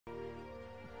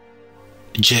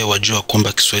Je, wajua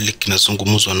kwamba Kiswahili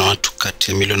kinazungumzwa na watu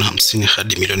kati ya milioni 50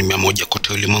 hadi milioni 100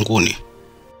 kote ulimwenguni?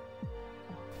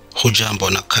 Hujambo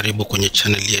na karibu kwenye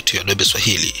channel yetu ya Adobe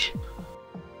Swahili,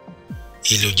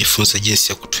 ili ujifunze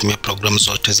jinsi ya kutumia programu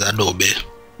zote za Adobe.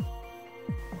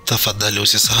 Tafadhali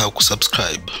usisahau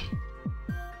kusubscribe.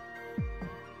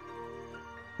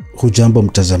 Hujambo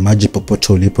mtazamaji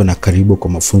popote ulipo, na karibu kwa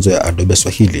mafunzo ya Adobe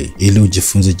Swahili ili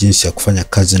ujifunze jinsi ya kufanya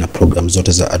kazi na programu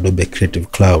zote za Adobe Creative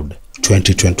Cloud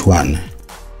 2021.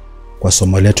 Kwa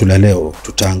somo letu la leo,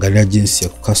 tutaangalia jinsi ya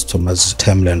kucustomize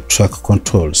timeline track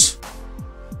controls.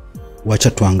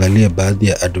 Wacha tuangalie baadhi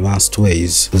ya advanced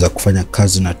ways za kufanya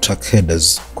kazi na track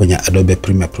headers kwenye Adobe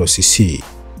Premiere Pro CC.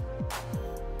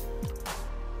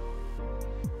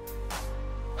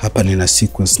 Hapa nina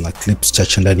sequence na clips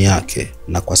chache ndani yake,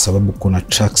 na kwa sababu kuna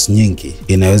tracks nyingi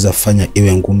inaweza fanya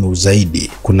iwe ngumu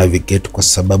zaidi kunavigate kwa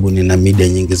sababu nina media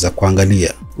nyingi za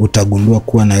kuangalia. Utagundua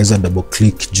kuwa naweza double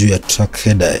click juu ya track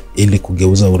header ili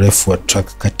kugeuza urefu wa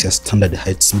track kati ya standard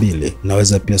heights mbili.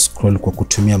 Naweza pia scroll kwa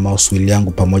kutumia mouse wheel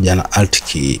yangu pamoja na alt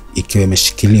key ikiwa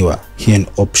imeshikiliwa. Hii ni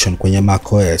option kwenye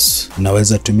macOS.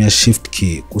 Naweza tumia shift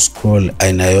key kuscroll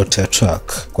aina yote ya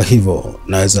track. Kwa hivyo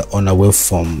naweza ona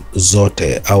waveform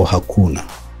zote au hakuna.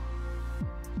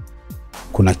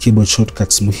 Kuna keyboard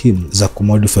shortcuts muhimu za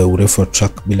kumodify urefu wa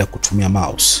track bila kutumia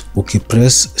mouse.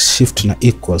 Ukipress shift na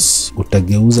equals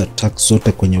utageuza track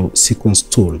zote kwenye sequence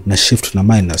tool, na shift na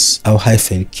minus au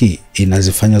hyphen key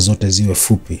inazifanya zote ziwe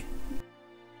fupi.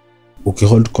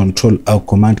 Ukihold control au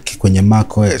command key kwenye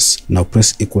macOS na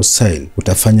press equal sign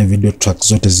utafanya video track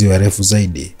zote ziwe refu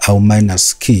zaidi, au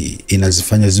minus key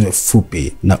inazifanya ziwe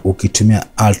fupi, na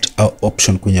ukitumia alt au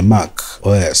option kwenye Mac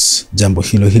OS jambo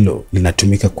hilo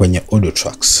linatumika kwenye audio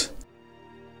tracks.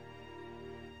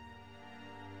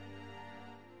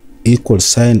 Equal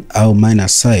sign au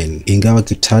minus sign, ingawa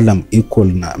kitaalam equal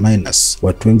na minus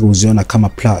watu wengi huziona kama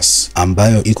plus,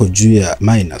 ambayo iko juu ya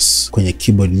minus kwenye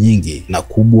keyboard nyingi na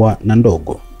kubwa na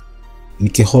ndogo.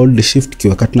 Nikihold shift key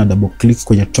wakati na double click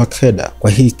kwenye track header,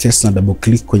 kwa hii case na double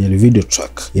click kwenye video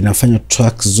track, inafanya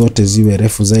track zote ziwe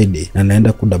refu zaidi, na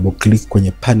naenda ku double click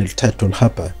kwenye panel title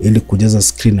hapa ili kujaza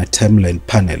screen na timeline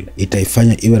panel.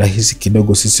 Itaifanya iwe rahisi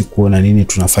kidogo sisi kuona nini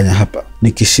tunafanya hapa.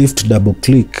 Nikishift double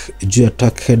click juu ya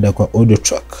track header kwa audio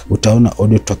track, utaona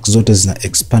audio track zote zina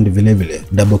expand vile.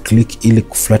 Double click ili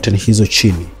kuflatten hizo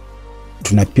chini.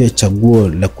 Tuna pia chaguo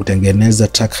la kutengeneza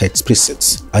track heights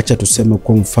presets. Acha tuseme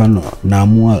kwa mfano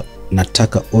naamua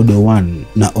nataka audio 1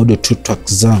 na audio 2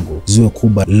 tracks zangu ziwe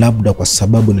kubwa, labda kwa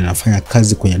sababu ninafanya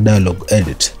kazi kwenye dialog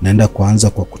edit. Naenda kuanza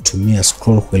kwa kutumia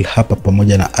scroll wheel hapa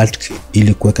pamoja na alt key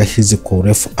ili kuweka hizi kwa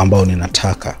urefu ambao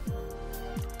ninataka.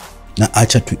 Na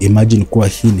acha tu imagine kuwa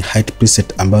hii ni height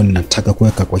preset ambayo ninataka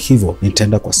kuweka. Kwa hivyo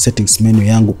nitaenda kwa settings menu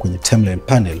yangu kwenye timeline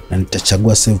panel na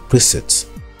nitachagua save presets.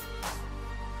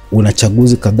 Una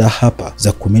chaguzi kadhaa hapa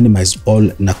za kuminimize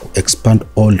all na kuexpand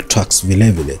all tracks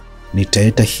vile.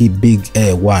 Nitaita hii big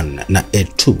A1 na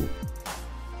A2,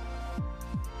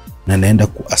 na naenda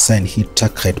kuassign hii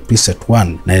track height preset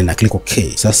 1 na nina click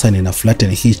OK. Sasa nina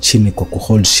flatten hii chini kwa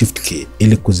kuhold shift key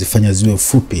ili kuzifanya ziwe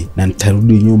fupi, na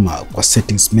nitarudi nyuma kwa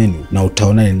settings menu na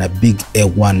utaona nina big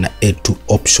A1 na A2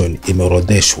 option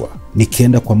imeorodheshwa.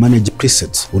 Nikienda kwa manage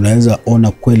presets, unaweza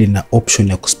ona kweli na option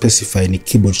ya kuspecify ni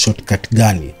keyboard shortcut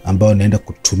gani ambayo naenda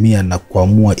kutumia na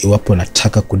kuamua iwapo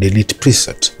nataka kudelete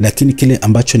preset. Lakini kile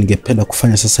ambacho ningependa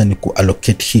kufanya sasa ni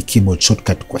kuallocate hii keyboard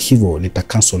shortcut. Kwa hivyo nita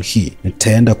cancel hii.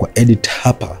 Nitaenda kwa edit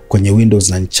hapa kwenye Windows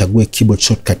na nichague keyboard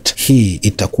shortcut. Hii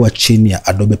itakuwa chini ya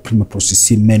Adobe Premiere Pro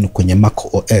CC menu kwenye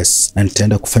Mac OS, na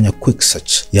nitaenda kufanya quick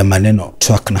search ya maneno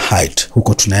track na height.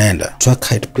 Huko tunaenda track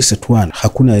height preset 1.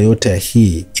 Hakuna yoyote ya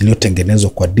hii iliyotengenezwa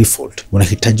kwa default.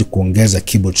 Unahitaji kuongeza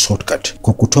keyboard shortcut.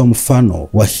 Kwa kutoa mfano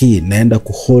wa hii, naenda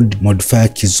kuhold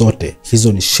modifier key zote.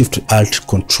 Hizo ni shift alt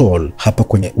control hapa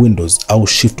kwenye Windows au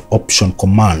shift option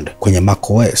command kwenye Mac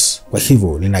OS. Kwa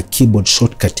hivyo nina keyboard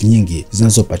shortcut nyingi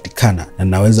zinazopatikana, na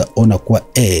naweza ona kuwa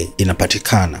A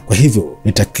inapatikana. Kwa hivyo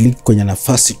nitaklik kwenye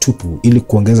nafasi tupu ili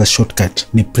kuongeza shortcut.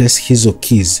 Ni press hizo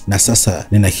keys, na sasa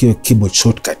nina hiyo keyboard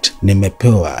shortcut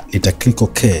nimepewa. Nitaklik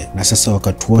OK, na sasa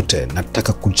wakati wote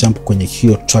nataka kujump kwenye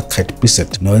hiyo track height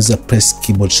preset, naweza press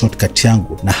keyboard shortcut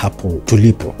yangu na hapo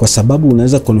tulipo. Kwa sababu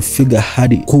unaweza configure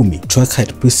hadi 10 track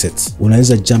height presets,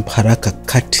 unaweza jump haraka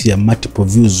kati ya multiple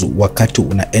views wakati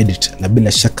una edit, na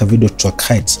bila shaka video track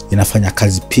heights inafanya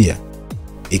kazi pia.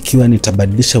 ikiwa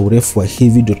nitabadilisha urefu wa hii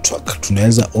video track,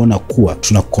 tunaweza ona kuwa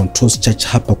tuna controls chache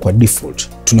hapa kwa default.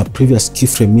 Tuna previous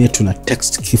keyframe yetu na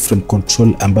text keyframe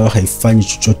control ambayo haifanyi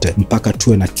chochote mpaka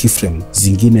tuwe na keyframe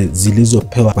zingine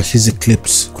zilizopewa kwa hizi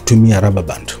clips kutumia rubber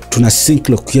band. Tuna sync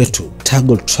lock yetu,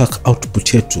 toggle track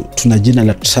output yetu, tuna jina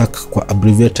la track kwa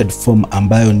abbreviated form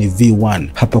ambayo ni V1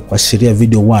 hapa kuashiria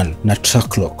video 1 na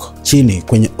track lock. Chini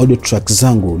kwenye audio tracks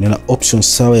zangu nina option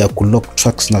sawa ya kulock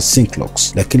tracks na sync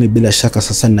locks, lakini bila shaka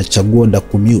sasa ninachagua na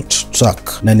kumute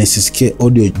track na nisisikie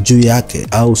audio juu yake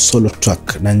au solo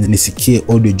track na nisikie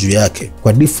audio juu yake.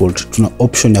 Kwa default tuna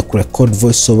option ya kurecord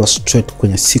voiceover straight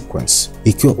kwenye sequence.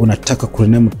 Ikiwa unataka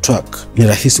kurename track ni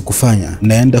rahisi kufanya,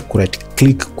 naenda ku right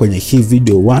click kwenye hii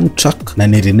video 1 track na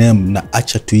ni rename na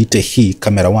acha tuite hii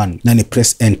camera 1 na ni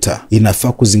press enter.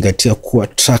 Inafaa kuzingatia kuwa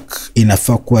track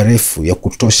inafaa kuwa refu ya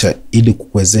kutosha ili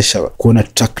kukuwezesha kuona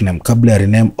track name kabla ya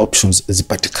rename options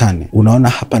zipatikane. Unaona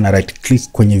hapa na right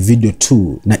click kwenye video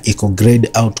 2 na iko grayed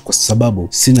out kwa sababu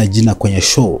sina jina kwenye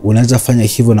show. Unaweza fanya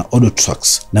hivyo na audio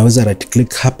tracks. Naweza right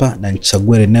click hapa na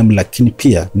nichague rename, lakini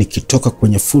pia nikitoka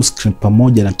kwenye full screen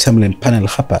pamoja na timeline panel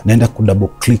hapa naenda ku double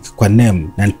click kwa name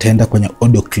na nitaenda kwenye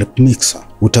audio clip mixer.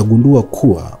 Utagundua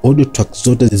kuwa audio tracks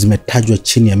zote zimetajwa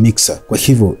chini ya mixer. Kwa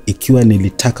hivyo ikiwa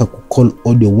nilitaka kucall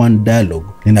audio 1 dialog,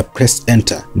 nina press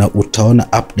enter na utaona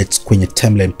updates kwenye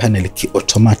timeline panel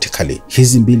automatically.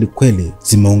 Hizi mbili kweli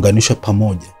zimeunganishwa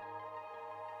pamoja.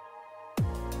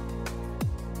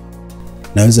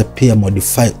 Naweza pia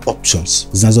modify options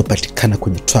zinazopatikana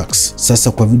kwenye tracks.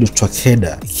 Sasa kwa video track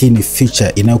header, hii ni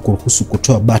feature inayokuruhusu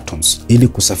kutoa buttons ili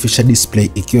kusafisha display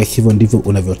ikiwa hivyo ndivyo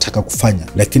unavyotaka kufanya,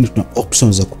 lakini tuna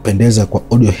options za kupendeza kwa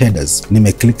audio headers.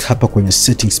 Nimeclick hapa kwenye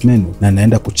settings menu na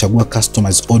naenda kuchagua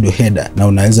customize audio header, na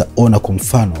unaweza ona kwa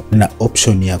mfano nina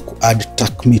option ya ku-add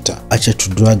track meter. Acha tu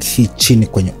drag hii chini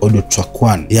kwenye audio track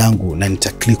 1 yangu na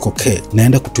nita click OK.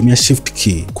 Naenda kutumia shift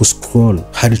key kuscroll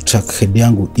hadi track head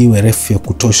yangu iwe refu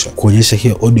kutosha kuonyesha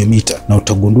hiyo audio meter, na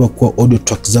utagundua kuwa audio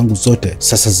track zangu zote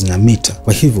sasa zina meter.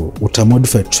 Kwa hivyo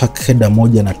utamodify track header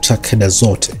moja na track header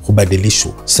zote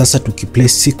hubadilishwa. Sasa tukiplay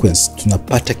sequence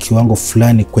tunapata kiwango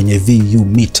fulani kwenye VU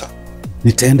meter.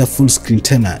 Nitaenda full screen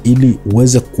tena ili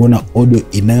uweze kuona audio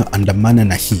inayoandamana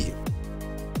na hii.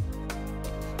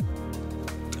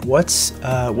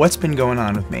 What's been going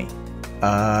on with me?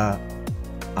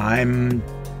 I'm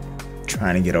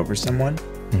trying to get over someone.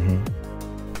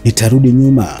 Nitarudi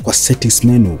nyuma kwa settings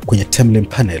menu kwenye timeline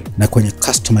panel na kwenye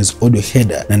customize audio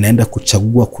header na naenda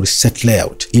kuchagua ku reset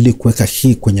layout ili kuweka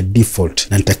hii kwenye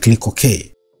default na nita click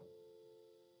OK.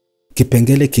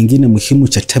 Kipengele kingine muhimu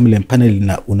cha timeline panel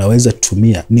na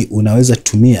unaweza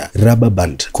tumia rubber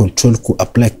band control ku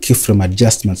apply keyframe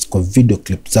adjustments kwa video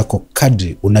clip zako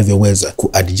kadri unavyoweza ku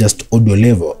adjust audio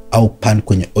level au pan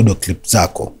kwenye audio clip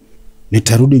zako.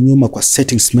 Nitarudi nyuma kwa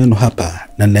settings menu hapa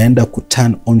na naenda ku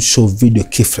turn on show video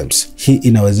keyframes. Hii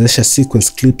inawezesha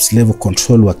sequence clips level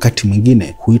control, wakati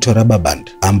mwingine huitwa rubber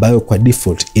band, ambayo kwa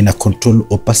default ina control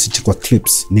opacity kwa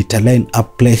clips. Nita line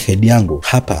up playhead yangu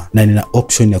hapa na nina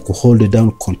option ya ku hold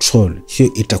down control.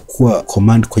 Hiyo itakuwa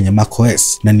command kwenye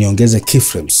macOS, na niongeze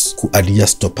keyframes ku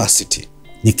adjust opacity.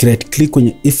 Ni right click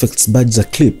kwenye effects badge za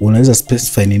clip, unaweza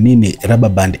specify ni nini rubber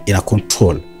band ina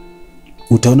control.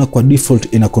 Utaona kwa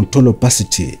default ina control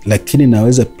opacity, lakini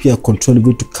naweza pia control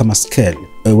vitu kama scale.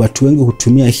 Watu wengi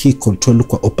hutumia hii control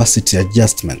kwa opacity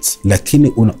adjustments, lakini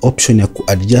una option ya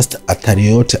kuadjust athari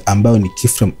yoyote ambayo ni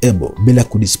keyframe able bila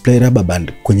kudisplay rubber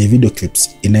band kwenye video clips.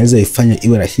 Inaweza ifanya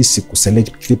iwe rahisi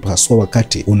kuselect clip haswa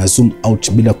wakati una zoom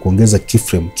out bila kuongeza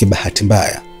keyframe kibahati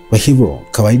mbaya. Kwa hivyo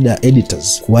kawaida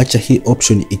editors kuacha hii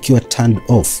option ikiwa turned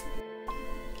off.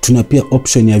 Tuna pia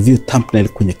option ya view thumbnail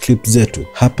kwenye clip zetu.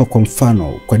 Hapa kwa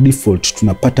mfano kwa default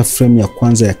tunapata frame ya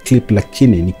kwanza ya clip,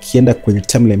 lakini nikienda kwenye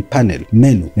timeline panel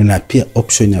menu nina pia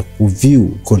option ya view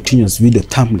continuous video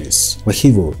thumbnails. Kwa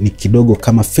hivyo ni kidogo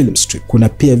kama film strip. Kuna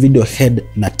pia video head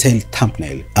na tail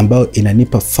thumbnail ambayo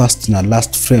inanipa first na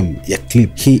last frame ya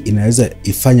clip. Hii inaweza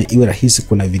ifanya iwe rahisi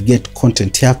ku navigate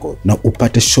content yako na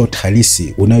upate shot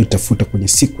halisi unayotafuta kwenye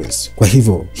sequence. Kwa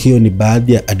hivyo hiyo ni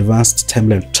baadhi ya advanced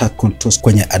timeline track controls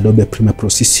kwenye Adobe Premiere Pro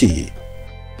CC.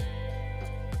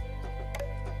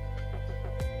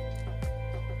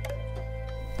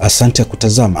 Asante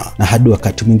kutazama na hadi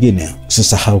wakati mwingine,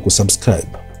 usisahau kusubscribe.